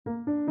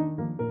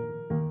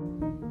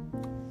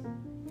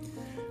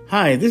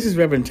Hi, this is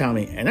Reverend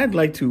Tommy, and I'd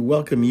like to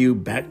welcome you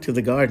back to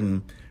the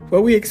garden, where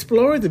we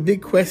explore the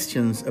big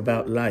questions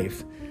about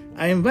life.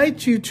 I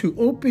invite you to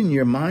open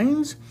your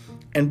minds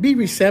and be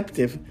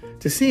receptive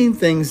to seeing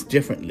things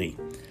differently.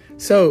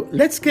 So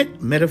let's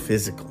get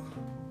metaphysical.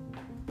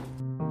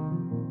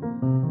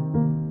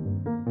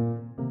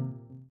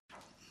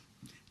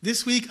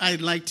 This week,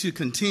 I'd like to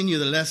continue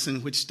the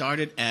lesson which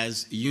started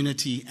as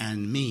Unity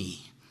and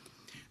Me.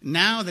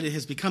 Now that it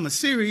has become a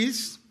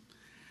series,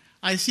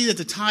 I see that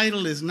the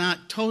title is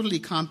not totally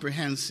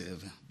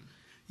comprehensive.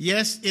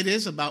 Yes, it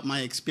is about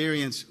my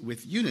experience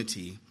with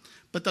unity,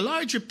 but the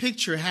larger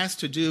picture has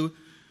to do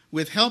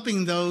with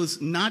helping those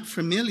not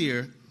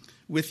familiar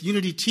with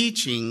unity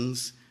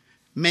teachings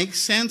make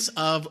sense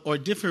of or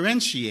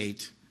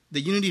differentiate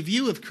the unity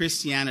view of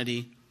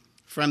Christianity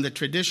from the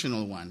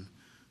traditional one.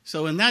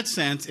 So in that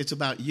sense, it's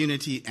about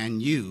unity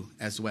and you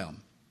as well.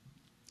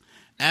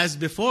 As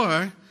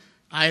before,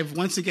 I've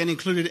once again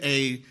included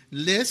a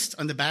list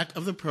on the back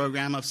of the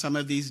program of some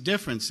of these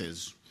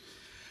differences.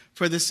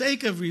 For the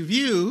sake of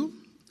review,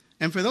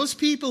 and for those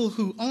people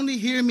who only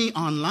hear me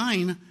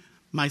online,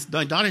 my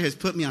daughter has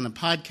put me on a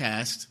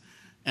podcast,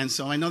 and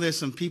so I know there's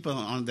some people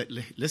that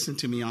listen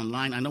to me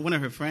online. I know one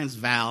of her friends,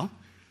 Val,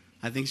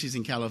 I think she's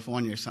in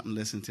California or something,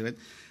 listen to it.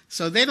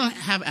 So they don't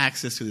have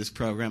access to this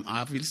program,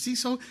 obviously.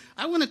 So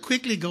I want to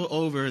quickly go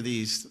over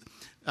these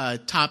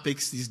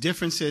topics, these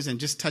differences, and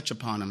just touch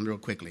upon them real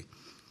quickly.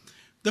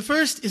 The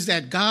first is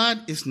that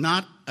God is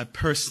not a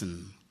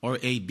person or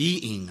a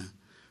being,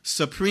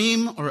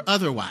 supreme or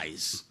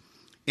otherwise.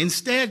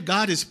 Instead,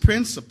 God is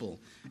principle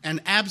and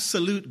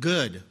absolute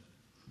good.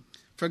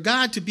 For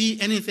God to be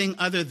anything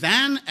other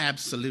than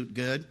absolute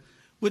good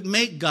would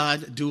make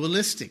God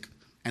dualistic,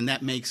 and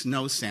that makes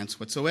no sense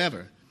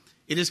whatsoever.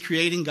 It is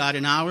creating God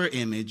in our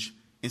image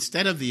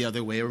instead of the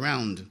other way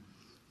around.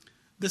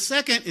 The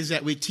second is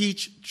that we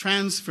teach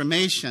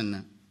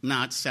transformation,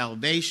 not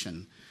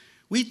salvation.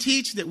 We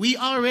teach that we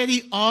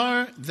already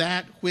are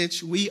that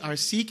which we are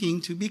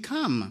seeking to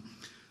become.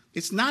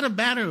 It's not a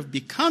matter of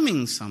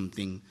becoming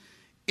something.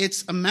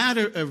 It's a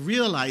matter of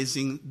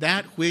realizing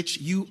that which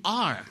you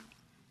are.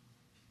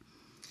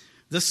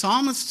 The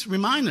psalmists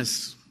remind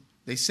us.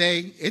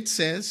 It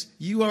says,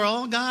 you are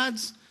all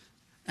gods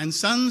and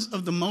sons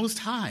of the Most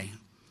High.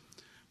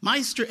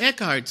 Meister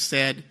Eckhart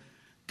said,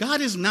 God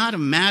is not a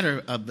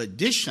matter of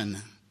addition.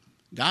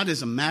 God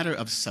is a matter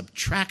of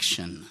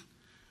subtraction.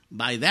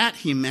 By that,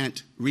 he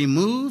meant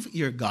remove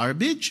your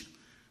garbage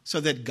so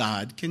that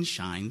God can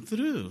shine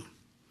through.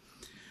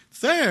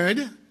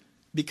 Third,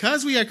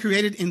 because we are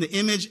created in the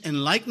image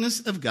and likeness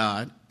of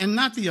God and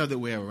not the other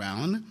way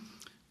around,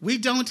 we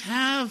don't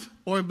have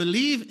or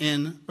believe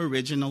in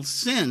original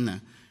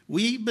sin.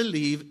 We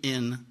believe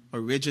in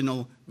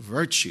original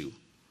virtue.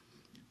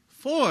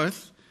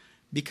 Fourth,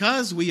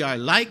 because we are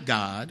like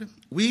God,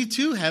 we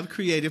too have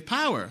creative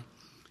power.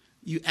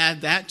 You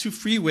add that to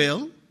free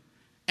will,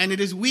 and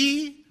it is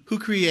we who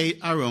create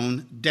our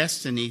own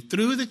destiny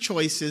through the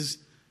choices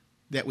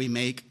that we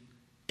make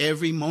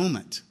every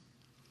moment.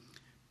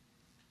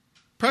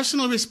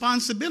 Personal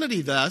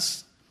responsibility,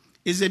 thus,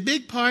 is a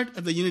big part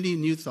of the Unity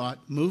New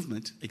Thought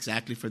movement,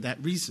 exactly for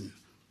that reason.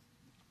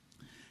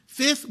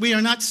 Fifth, we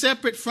are not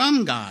separate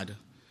from God,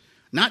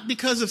 not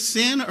because of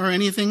sin or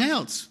anything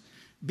else.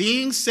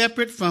 Being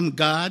separate from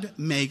God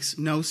makes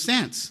no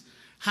sense.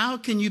 How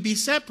can you be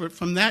separate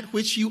from that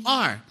which you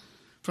are,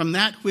 from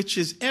that which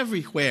is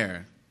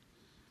everywhere?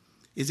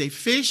 Is a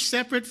fish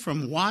separate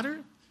from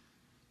water?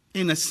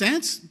 In a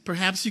sense,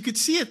 perhaps you could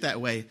see it that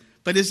way.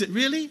 But is it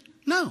really?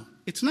 No,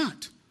 it's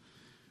not.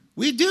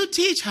 We do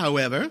teach,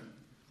 however,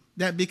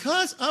 that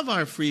because of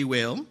our free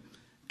will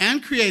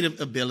and creative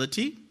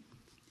ability,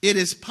 it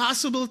is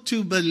possible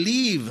to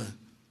believe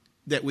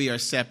that we are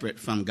separate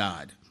from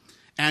God.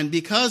 And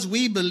because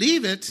we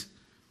believe it,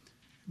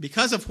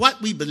 because of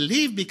what we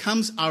believe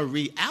becomes our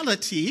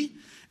reality,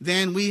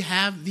 then we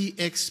have the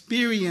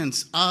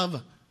experience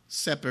of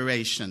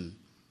separation.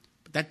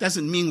 But that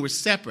doesn't mean we're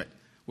separate.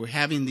 We're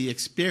having the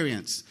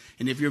experience.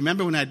 And if you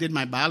remember when I did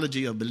my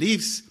biology of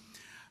beliefs,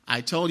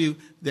 I told you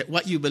that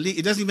what you believe,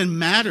 it doesn't even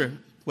matter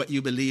what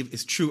you believe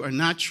is true or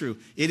not true.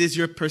 It is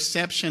your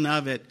perception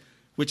of it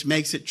which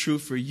makes it true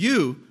for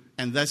you,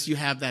 and thus you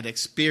have that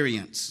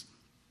experience.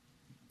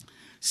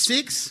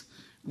 6,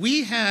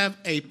 we have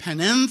a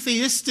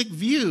panentheistic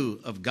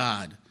view of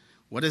God.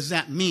 What does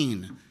that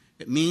mean?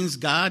 It means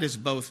God is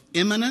both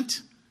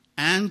immanent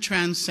and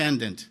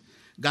transcendent.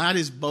 God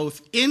is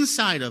both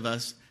inside of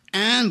us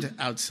and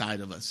outside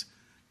of us.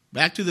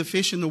 Back to the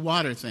fish in the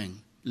water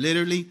thing,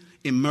 literally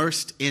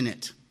immersed in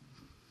it.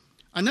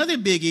 Another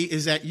biggie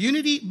is that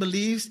unity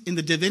believes in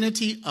the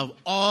divinity of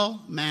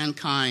all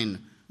mankind,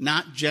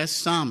 not just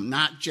some,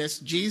 not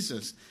just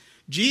Jesus.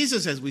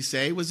 Jesus, as we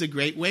say, was the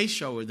great way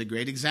shower, the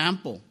great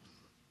example.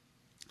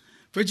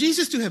 For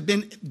Jesus to have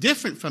been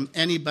different from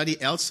anybody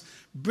else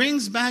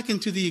brings back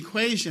into the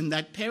equation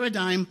that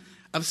paradigm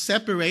of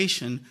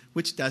separation,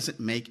 which doesn't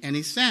make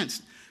any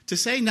sense. To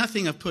say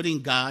nothing of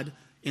putting God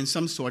in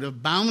some sort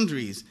of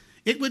boundaries.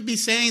 It would be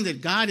saying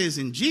that God is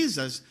in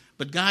Jesus,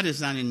 but God is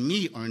not in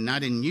me or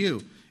not in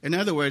you. In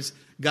other words,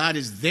 God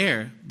is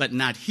there, but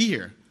not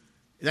here.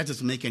 That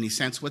doesn't make any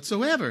sense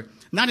whatsoever.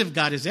 Not if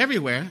God is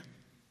everywhere.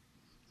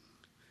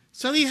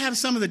 So you have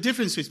some of the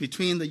differences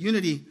between the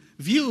unity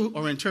view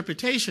or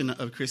interpretation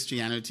of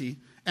Christianity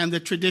and the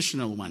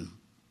traditional one.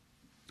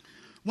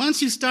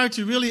 Once you start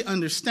to really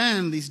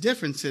understand these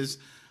differences,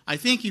 I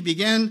think you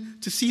begin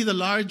to see the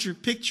larger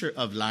picture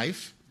of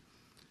life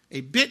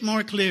a bit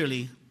more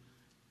clearly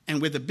and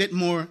with a bit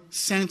more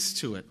sense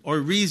to it or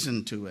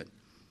reason to it.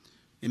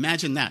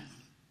 Imagine that,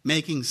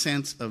 making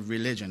sense of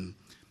religion.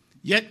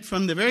 Yet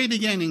from the very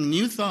beginning,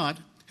 New Thought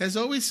has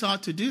always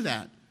sought to do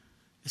that,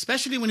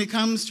 especially when it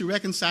comes to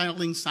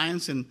reconciling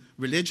science and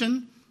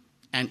religion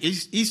and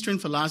Eastern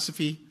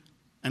philosophy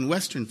and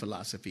Western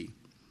philosophy.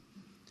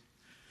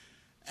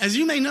 As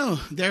you may know,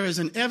 there is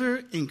an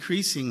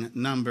ever-increasing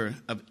number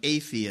of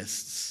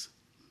atheists,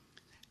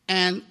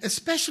 and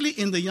especially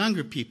in the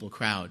younger people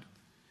crowd,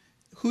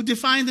 who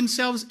define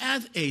themselves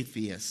as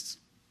atheists.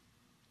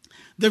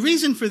 The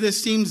reason for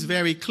this seems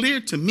very clear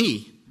to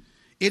me.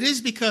 It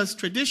is because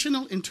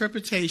traditional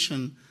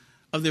interpretation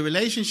of the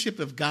relationship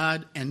of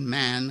God and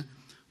man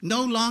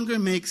no longer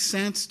makes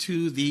sense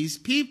to these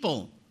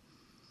people.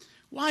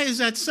 Why is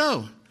that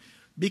so?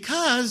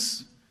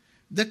 Because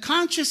the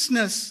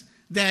consciousness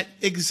that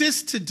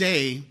exists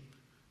today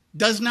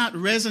does not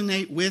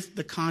resonate with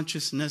the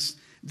consciousness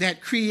that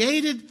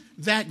created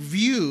that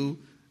view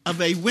of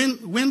a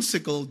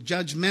whimsical,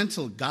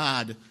 judgmental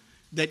God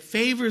that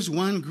favors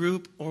one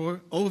group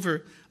or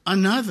over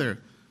another,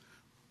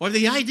 or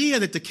the idea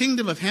that the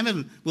kingdom of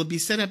heaven will be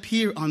set up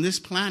here on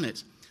this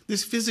planet,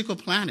 this physical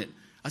planet,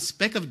 a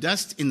speck of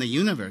dust in the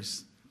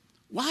universe.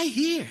 Why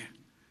here?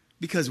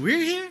 Because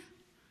we're here?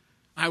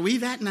 Are we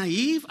that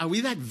naive? Are we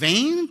that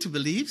vain to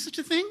believe such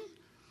a thing?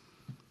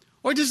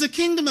 Or does the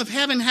kingdom of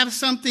heaven have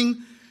something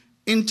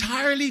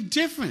entirely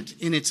different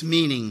in its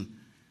meaning?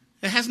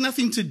 It has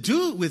nothing to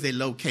do with a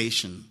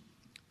location,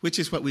 which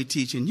is what we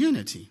teach in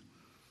Unity.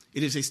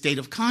 It is a state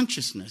of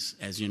consciousness,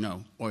 as you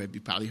know, or have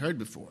you probably heard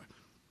before.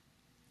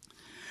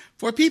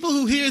 For people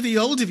who hear the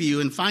old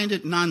view and find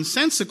it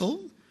nonsensical,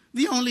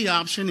 the only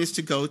option is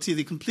to go to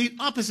the complete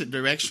opposite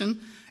direction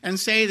and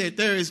say that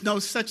there is no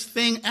such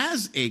thing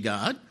as a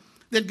God,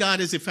 that God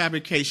is a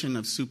fabrication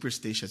of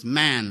superstitious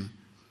man.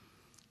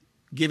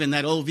 Given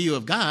that old view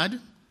of God,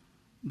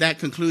 that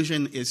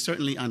conclusion is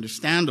certainly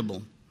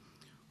understandable.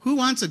 Who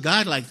wants a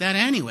God like that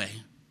anyway?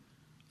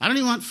 I don't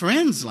even want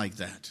friends like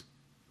that.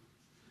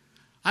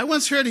 I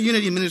once heard a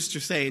Unity minister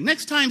say,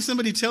 next time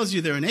somebody tells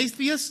you they're an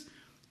atheist,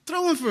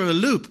 throw them for a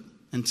loop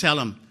and tell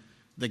them,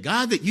 the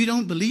God that you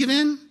don't believe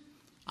in,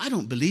 I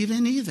don't believe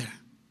in either.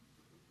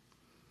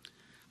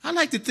 I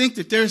like to think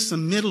that there's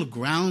some middle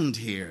ground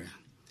here.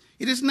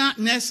 It is not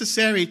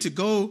necessary to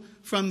go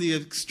from the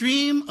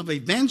extreme of a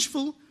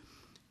vengeful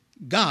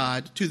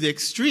God to the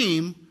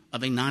extreme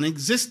of a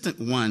non-existent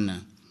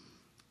one.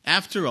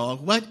 After all,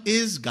 what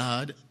is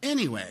God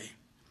anyway?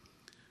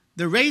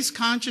 The race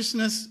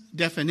consciousness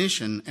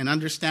definition and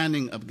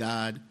understanding of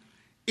God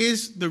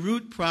is the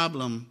root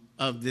problem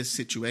of this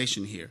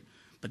situation here.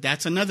 But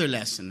that's another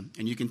lesson,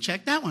 and you can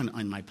check that one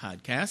on my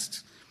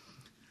podcast.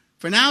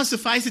 For now,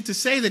 suffice it to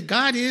say that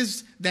God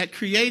is that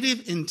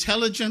creative,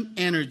 intelligent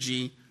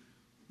energy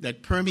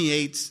that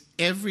permeates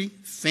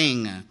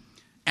everything,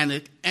 and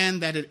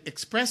that it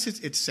expresses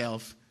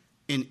itself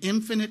in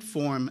infinite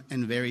form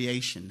and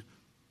variation.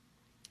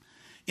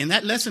 In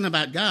that lesson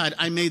about God,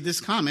 I made this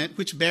comment,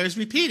 which bears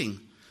repeating.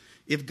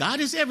 If God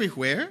is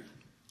everywhere,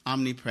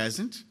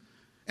 omnipresent,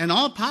 and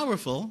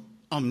all-powerful,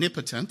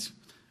 omnipotent,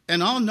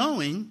 and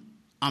all-knowing,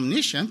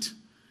 omniscient,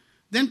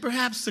 then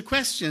perhaps the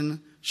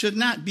question should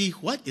not be,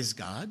 what is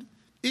God?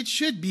 It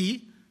should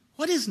be,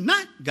 what is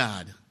not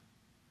God?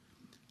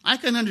 I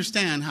can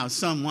understand how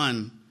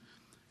someone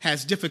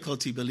has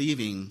difficulty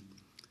believing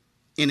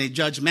in a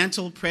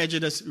judgmental,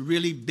 prejudiced,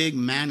 really big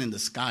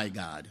man-in-the-sky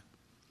God.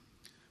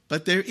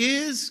 But there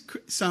is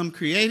some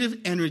creative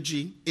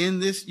energy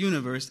in this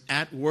universe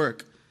at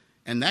work,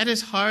 and that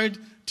is hard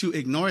to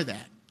ignore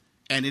that.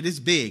 And it is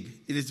big.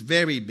 It is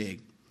very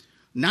big.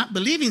 Not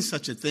believing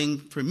such a thing,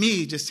 for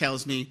me, just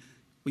tells me,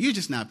 well, you're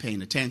just not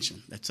paying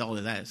attention. That's all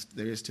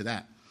there is to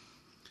that.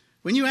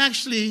 When you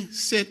actually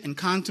sit and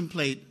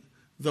contemplate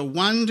the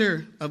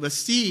wonder of a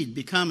seed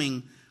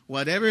becoming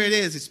whatever it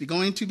is it's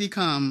going to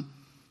become,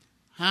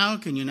 how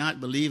can you not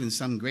believe in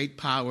some great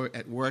power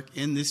at work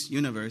in this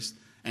universe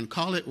and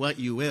call it what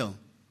you will?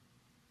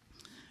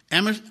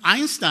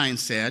 Einstein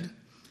said,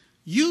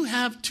 you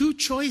have two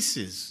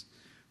choices,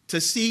 to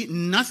see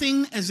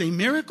nothing as a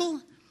miracle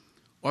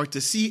or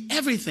to see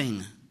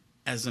everything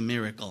as a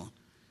miracle.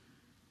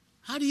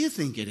 How do you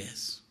think it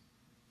is?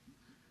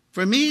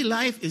 For me,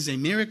 life is a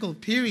miracle,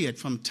 period,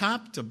 from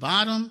top to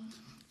bottom,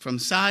 from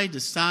side to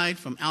side,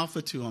 from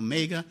alpha to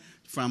omega,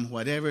 from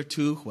whatever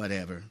to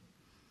whatever.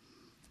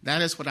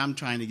 That is what I'm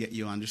trying to get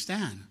you to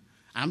understand.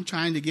 I'm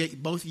trying to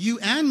get both you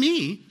and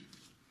me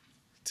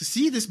to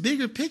see this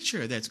bigger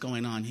picture that's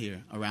going on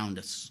here around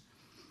us.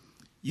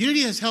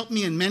 Unity has helped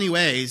me in many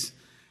ways,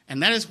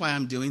 And that is why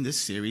I'm doing this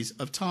series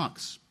of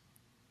talks.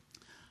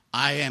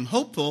 I am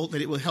hopeful that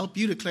it will help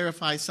you to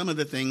clarify some of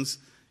the things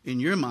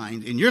in your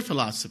mind, in your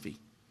philosophy.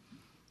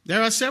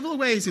 There are several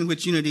ways in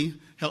which unity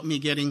helped me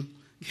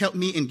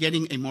in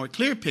getting a more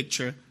clear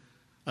picture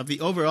of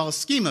the overall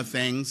scheme of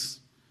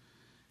things.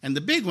 And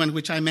the big one,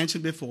 which I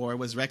mentioned before,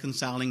 was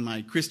reconciling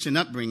my Christian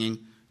upbringing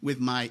with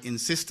my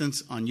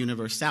insistence on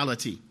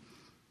universality.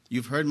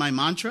 You've heard my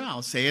mantra,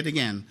 I'll say it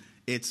again.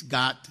 It's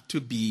got to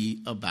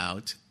be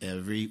about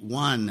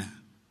everyone.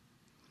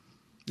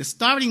 The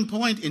starting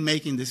point in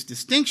making this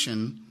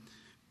distinction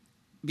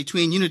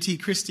between unity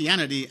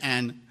Christianity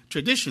and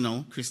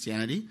traditional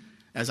Christianity,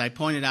 as I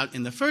pointed out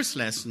in the first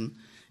lesson,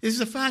 is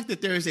the fact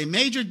that there is a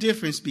major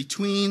difference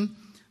between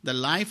the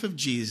life of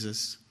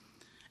Jesus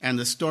and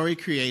the story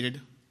created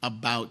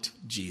about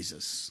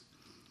Jesus.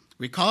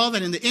 Recall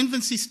that in the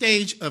infancy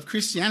stage of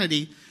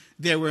Christianity,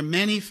 there were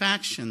many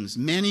factions,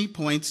 many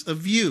points of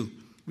view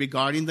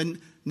regarding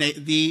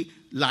the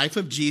life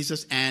of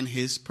Jesus and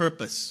his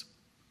purpose.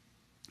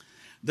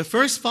 The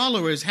first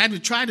followers had to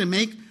try to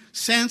make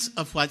sense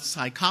of what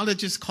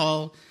psychologists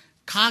call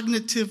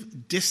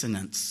cognitive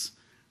dissonance.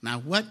 Now,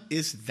 what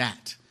is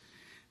that?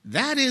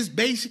 That is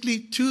basically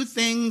two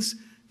things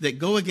that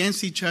go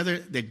against each other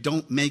that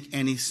don't make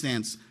any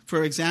sense.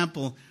 For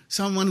example,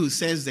 someone who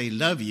says they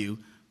love you,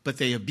 but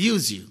they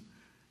abuse you.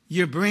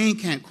 Your brain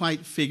can't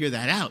quite figure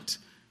that out.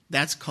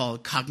 That's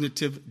called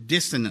cognitive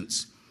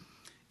dissonance.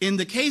 In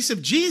the case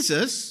of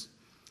Jesus,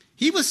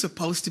 he was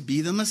supposed to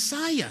be the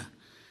Messiah,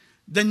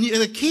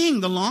 the king,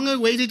 the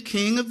long-awaited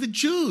king of the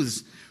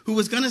Jews, who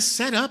was going to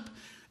set up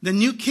the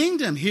new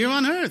kingdom here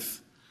on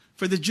earth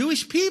for the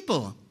Jewish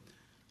people.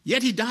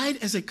 Yet he died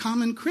as a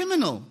common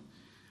criminal.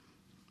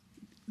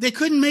 They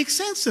couldn't make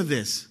sense of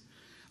this.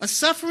 A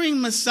suffering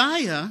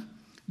Messiah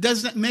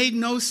made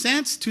no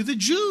sense to the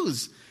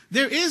Jews.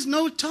 There is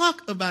no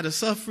talk about a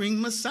suffering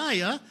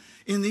Messiah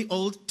in the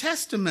Old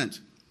Testament.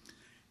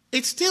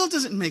 It still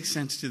doesn't make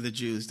sense to the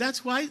Jews.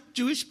 That's why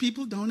Jewish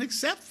people don't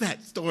accept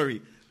that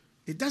story.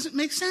 It doesn't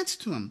make sense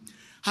to them.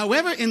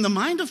 However, in the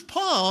mind of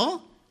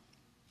Paul,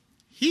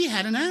 he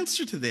had an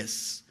answer to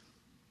this.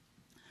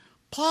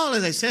 Paul,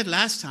 as I said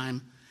last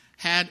time,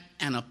 had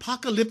an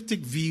apocalyptic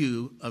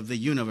view of the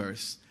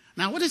universe.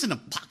 Now, what is an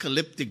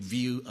apocalyptic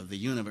view of the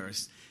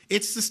universe?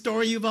 It's the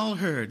story you've all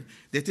heard,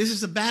 that this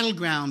is a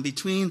battleground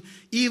between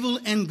evil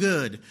and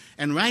good.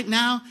 And right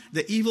now,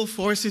 the evil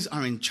forces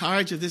are in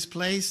charge of this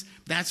place.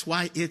 That's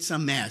why it's a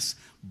mess.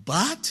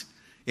 But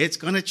it's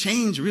going to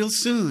change real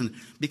soon,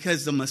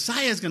 because the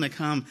Messiah is going to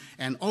come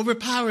and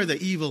overpower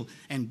the evil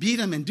and beat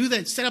them and do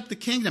that, set up the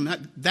kingdom.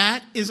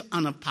 That is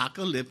an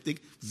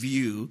apocalyptic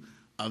view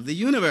of the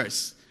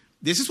universe.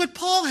 This is what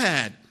Paul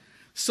had.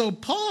 So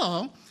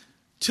Paul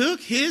took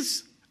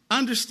his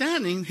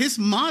understanding, his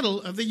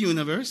model of the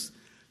universe,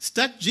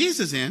 stuck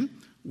Jesus in,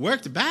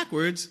 worked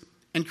backwards,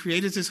 and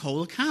created this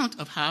whole account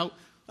of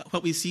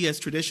what we see as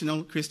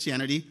traditional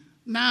Christianity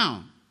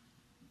now.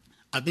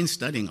 I've been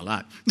studying a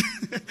lot.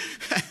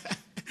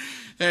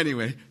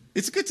 Anyway,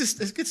 it's good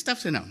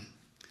stuff to know.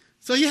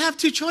 So you have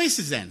two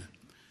choices then.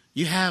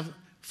 You have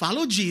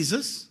follow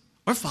Jesus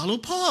or follow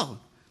Paul.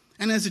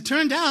 And as it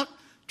turned out,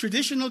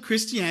 traditional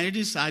Christianity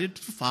decided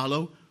to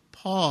follow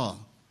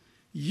Paul.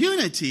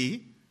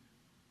 Unity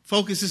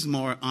focuses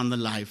more on the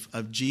life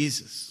of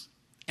Jesus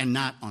and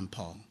not on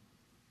Paul.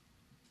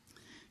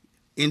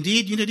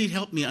 Indeed, unity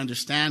helped me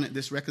understand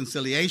this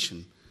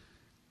reconciliation.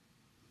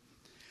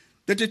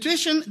 The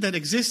tradition that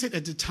existed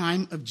at the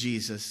time of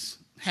Jesus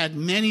had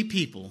many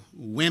people,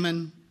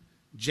 women,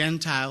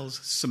 Gentiles,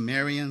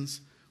 Samaritans,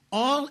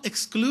 all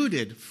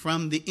excluded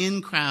from the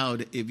in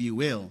crowd, if you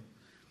will.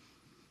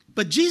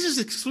 But Jesus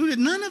excluded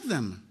none of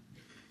them.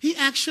 He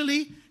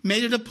actually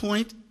made it a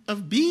point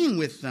of being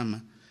with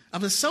them,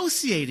 of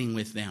associating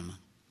with them.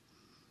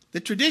 The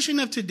tradition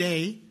of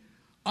today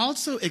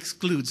also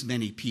excludes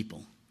many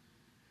people.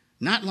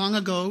 Not long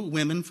ago,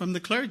 women from the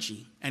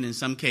clergy, and in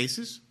some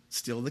cases,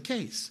 still the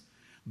case.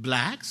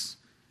 Blacks,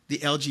 the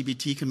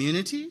LGBT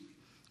community,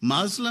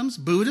 Muslims,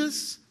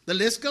 Buddhists, the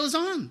list goes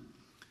on.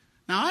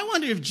 Now, I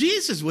wonder if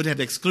Jesus would have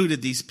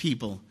excluded these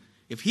people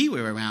if he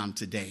were around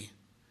today.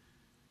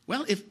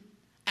 Well,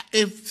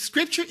 if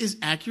Scripture is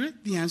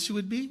accurate, the answer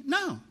would be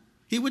no,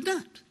 he would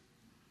not.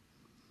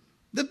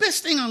 The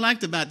best thing I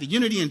liked about the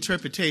unity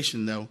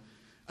interpretation, though,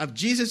 of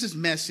Jesus'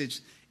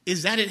 message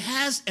is that it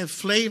has a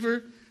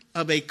flavor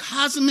of a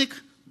cosmic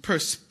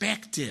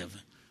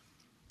perspective.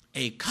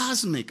 A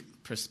cosmic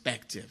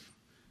perspective.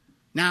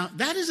 Now,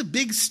 that is a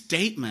big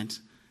statement,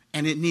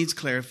 and it needs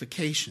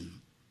clarification.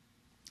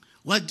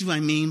 What do I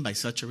mean by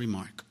such a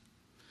remark?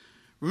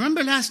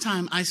 Remember last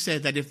time I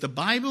said that if the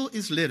Bible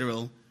is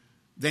literal,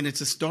 then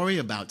it's a story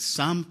about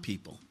some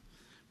people.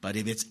 But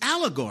if it's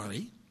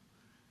allegory,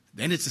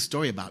 then it's a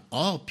story about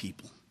all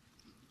people.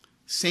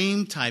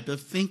 Same type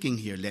of thinking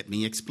here. Let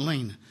me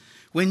explain.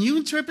 When you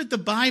interpret the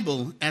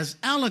Bible as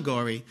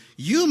allegory,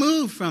 you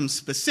move from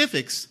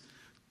specifics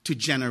to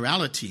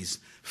generalities,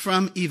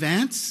 from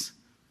events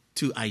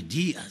to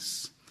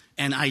ideas.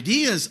 And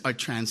ideas are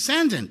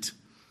transcendent.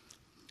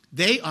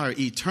 They are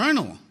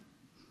eternal.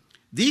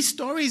 These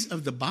stories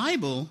of the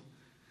Bible,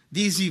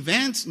 these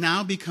events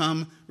now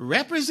become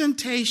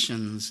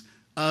representations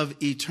of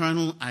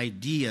eternal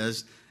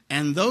ideas,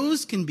 and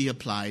those can be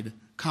applied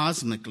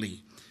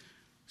cosmically.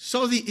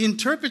 So the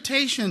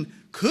interpretation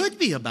could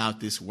be about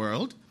this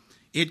world.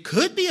 It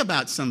could be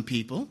about some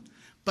people,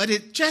 but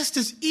it just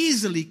as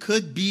easily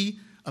could be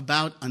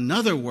about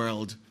another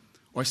world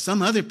or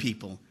some other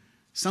people,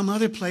 some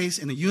other place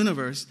in the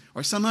universe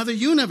or some other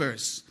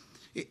universe.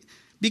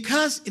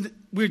 Because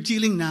we're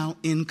dealing now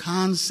in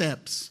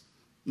concepts,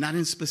 not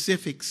in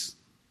specifics.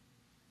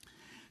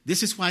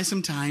 This is why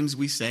sometimes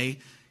we say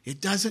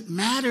it doesn't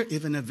matter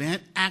if an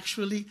event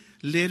actually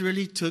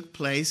literally took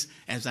place,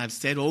 as I've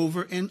said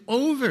over and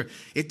over.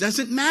 It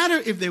doesn't matter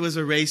if there was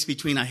a race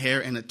between a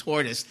hare and a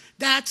tortoise.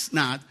 That's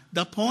not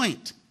the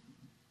point.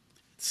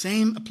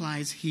 Same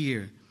applies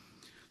here.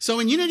 So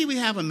in Unity, we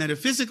have a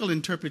metaphysical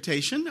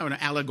interpretation, or an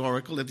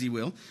allegorical, if you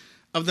will,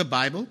 of the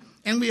Bible,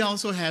 and we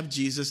also have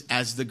Jesus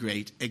as the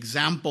great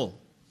example.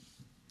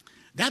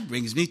 That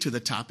brings me to the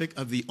topic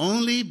of the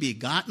only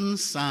begotten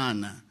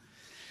Son.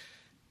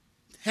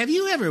 Have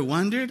you ever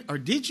wondered, or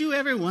did you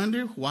ever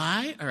wonder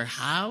why or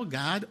how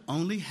God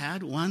only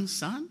had one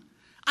son?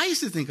 I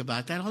used to think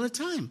about that all the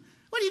time.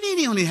 What do you mean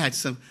he only had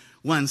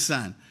one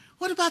son?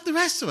 What about the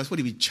rest of us? What,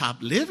 do we chop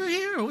liver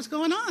here, or what's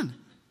going on?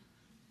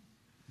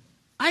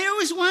 I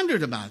always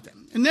wondered about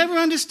them and never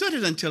understood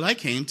it until I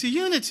came to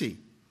Unity.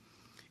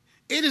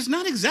 It is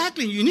not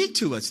exactly unique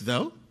to us,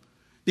 though,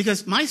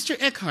 because Meister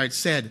Eckhart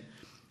said,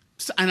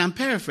 and I'm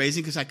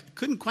paraphrasing because I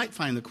couldn't quite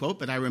find the quote,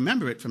 but I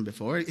remember it from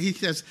before. He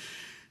says,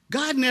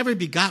 God never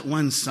begot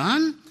one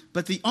son,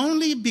 but the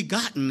only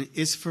begotten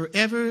is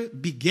forever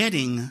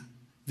begetting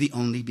the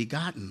only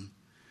begotten.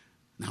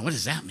 Now, what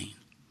does that mean?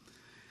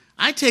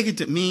 I take it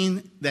to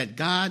mean that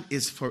God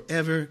is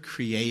forever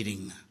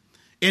creating.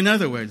 In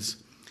other words,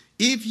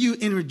 if you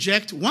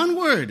interject one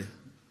word,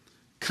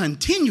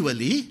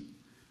 continually,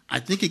 I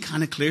think it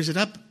kind of clears it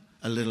up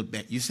a little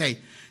bit. You say,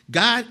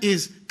 God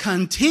is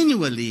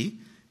continually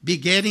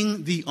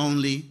begetting the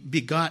only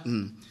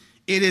begotten.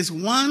 It is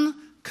one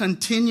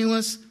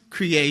continuous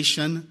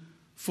creation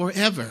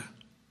forever.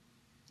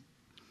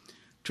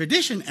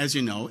 Tradition, as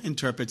you know,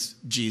 interprets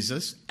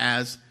Jesus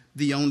as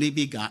the only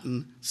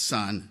begotten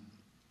Son.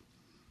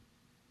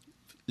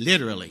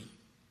 Literally.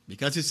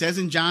 Because it says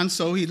in John,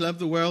 so he loved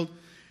the world,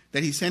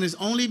 that he sent his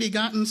only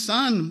begotten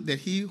Son,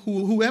 that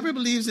whoever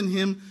believes in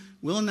him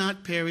will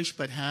not perish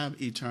but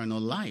have eternal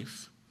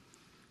life.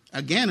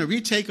 Again, a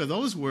retake of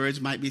those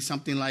words might be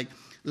something like,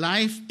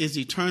 life is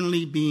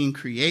eternally being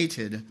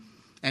created,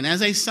 and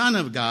as a son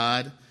of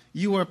God,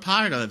 you are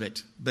part of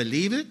it.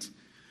 Believe it.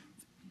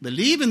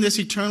 Believe in this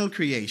eternal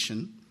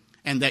creation,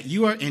 and that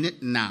you are in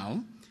it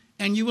now,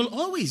 and you will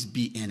always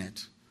be in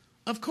it.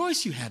 Of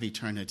course you have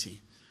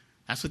eternity.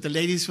 That's what the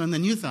ladies from the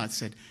New Thought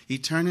said.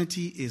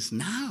 Eternity is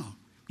now.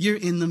 You're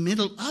in the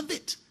middle of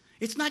it.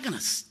 It's not going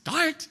to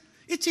start.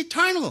 It's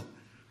eternal.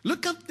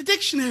 Look up the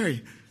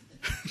dictionary.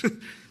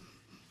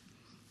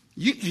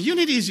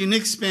 Unity's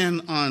unique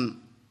spin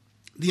on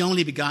the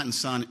only begotten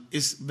Son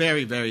is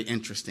very, very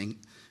interesting.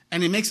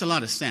 And it makes a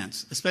lot of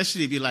sense,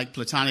 especially if you like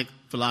Platonic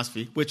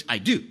philosophy, which I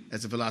do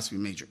as a philosophy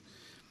major.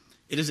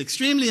 It is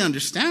extremely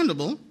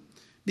understandable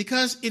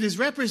because it is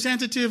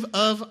representative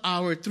of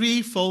our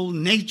threefold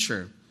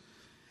nature.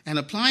 And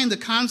applying the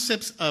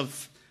concepts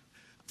of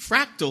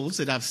fractals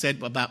that I've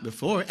said about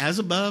before, as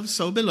above,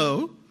 so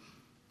below,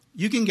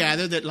 you can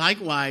gather that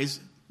likewise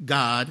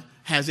God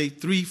has a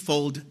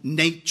threefold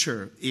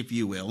nature, if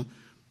you will,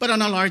 but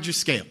on a larger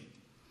scale.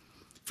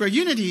 For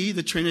Unity,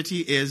 the Trinity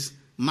is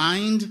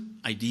mind,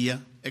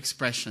 idea,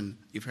 expression.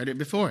 You've heard it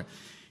before.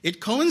 It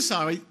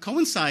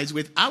coincides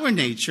with our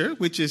nature,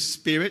 which is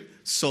spirit,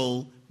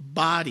 soul,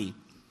 body.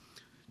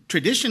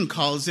 Tradition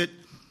calls it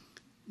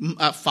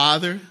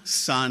Father,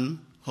 Son,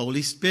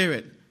 Holy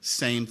Spirit.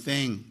 Same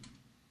thing.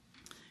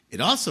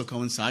 It also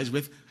coincides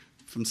with,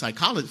 from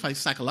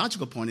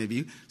psychological point of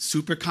view,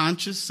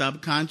 superconscious,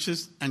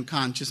 subconscious, and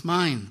conscious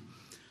mind.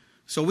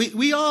 So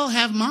we all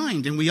have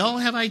mind, and we all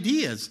have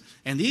ideas,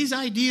 and these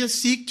ideas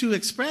seek to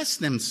express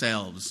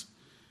themselves.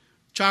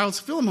 Charles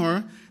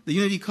Fillmore, the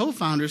Unity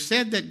co-founder,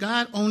 said that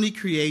God only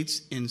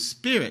creates in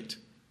spirit.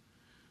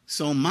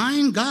 So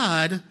mind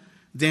God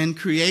then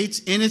creates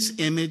in its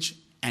image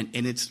and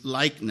in its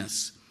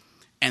likeness.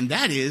 And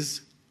that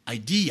is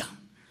idea,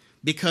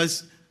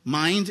 because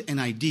mind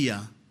and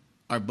idea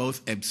are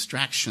both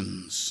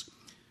abstractions.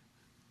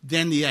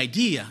 Then the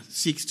idea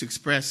seeks to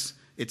express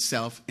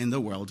itself in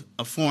the world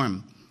of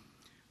form.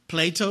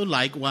 Plato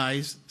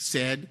likewise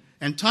said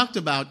and talked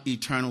about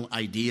eternal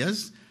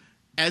ideas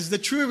as the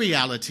true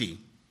reality,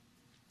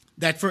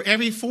 that for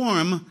every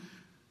form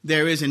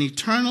there is an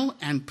eternal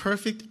and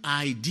perfect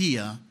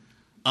idea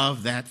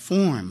of that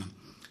form.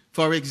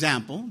 For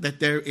example, that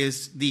there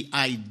is the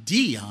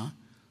idea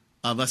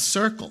of a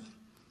circle.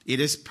 It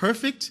is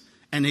perfect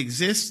and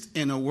exists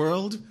in a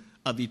world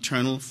of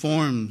eternal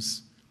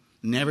forms,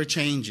 never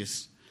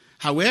changes.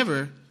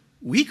 However,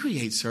 we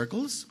create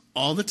circles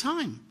all the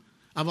time.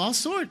 of all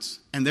sorts,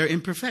 and they're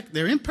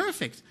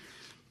imperfect.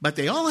 But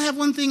they all have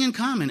one thing in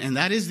common, and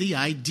that is the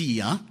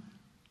idea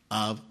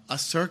of a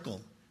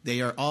circle.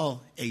 They are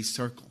all a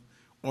circle,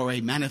 or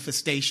a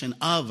manifestation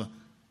of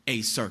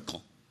a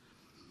circle.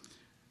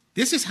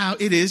 This is how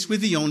it is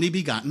with the only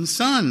begotten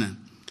Son.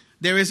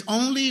 There is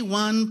only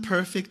one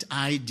perfect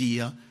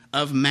idea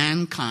of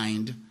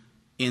mankind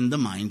in the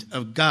mind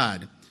of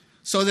God.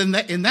 So then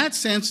in that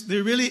sense,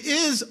 there really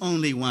is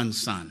only one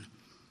Son.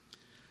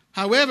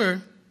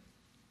 However,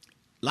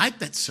 like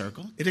that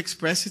circle, it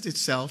expresses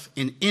itself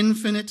in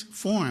infinite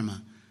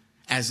form,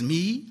 as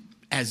me,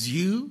 as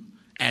you,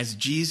 as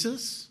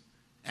Jesus,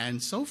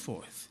 and so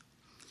forth.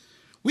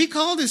 We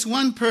call this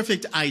one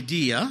perfect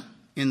idea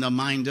in the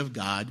mind of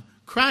God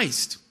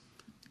Christ.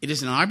 It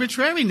is an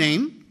arbitrary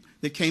name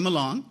that came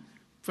along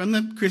from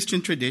the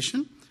Christian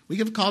tradition. We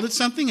have called it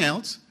something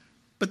else,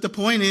 but the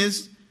point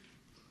is,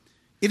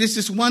 it is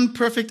this one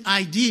perfect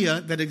idea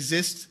that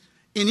exists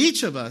in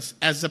each of us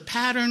as a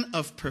pattern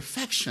of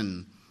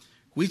perfection,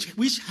 which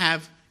we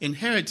have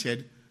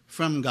inherited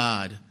from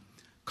God.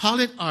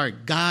 Call it our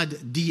God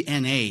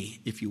DNA,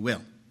 if you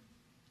will.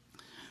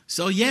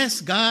 So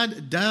yes,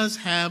 God does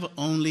have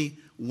only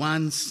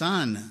one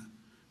Son,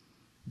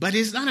 but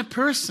it's not a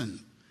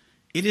person.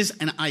 It is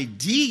an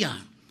idea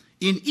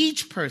in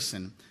each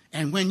person.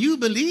 And when you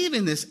believe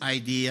in this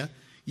idea,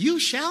 you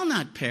shall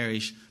not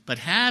perish, but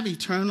have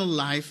eternal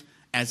life,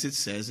 as it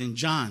says in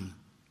John.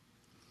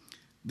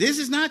 This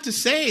is not to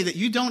say that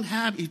you don't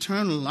have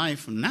eternal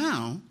life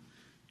now.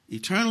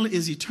 Eternal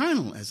is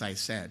eternal, as I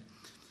said.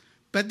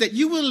 But that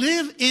you will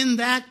live in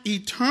that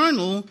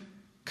eternal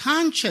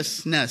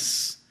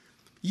consciousness.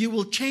 You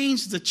will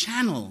change the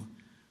channel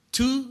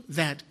to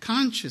that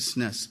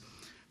consciousness.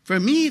 For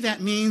me,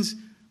 that means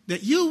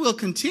that you will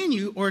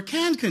continue or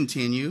can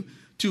continue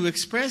to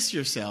express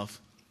yourself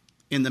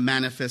in the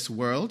manifest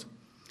world,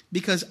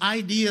 because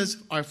ideas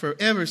are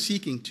forever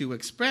seeking to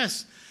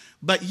express,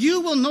 but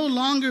you will no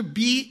longer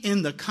be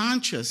in the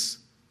consciousness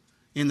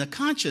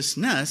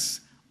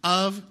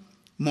of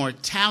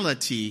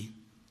mortality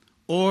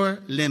or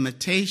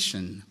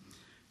limitation.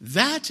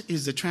 That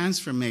is the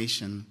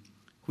transformation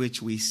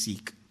which we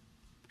seek.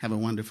 Have a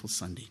wonderful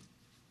Sunday.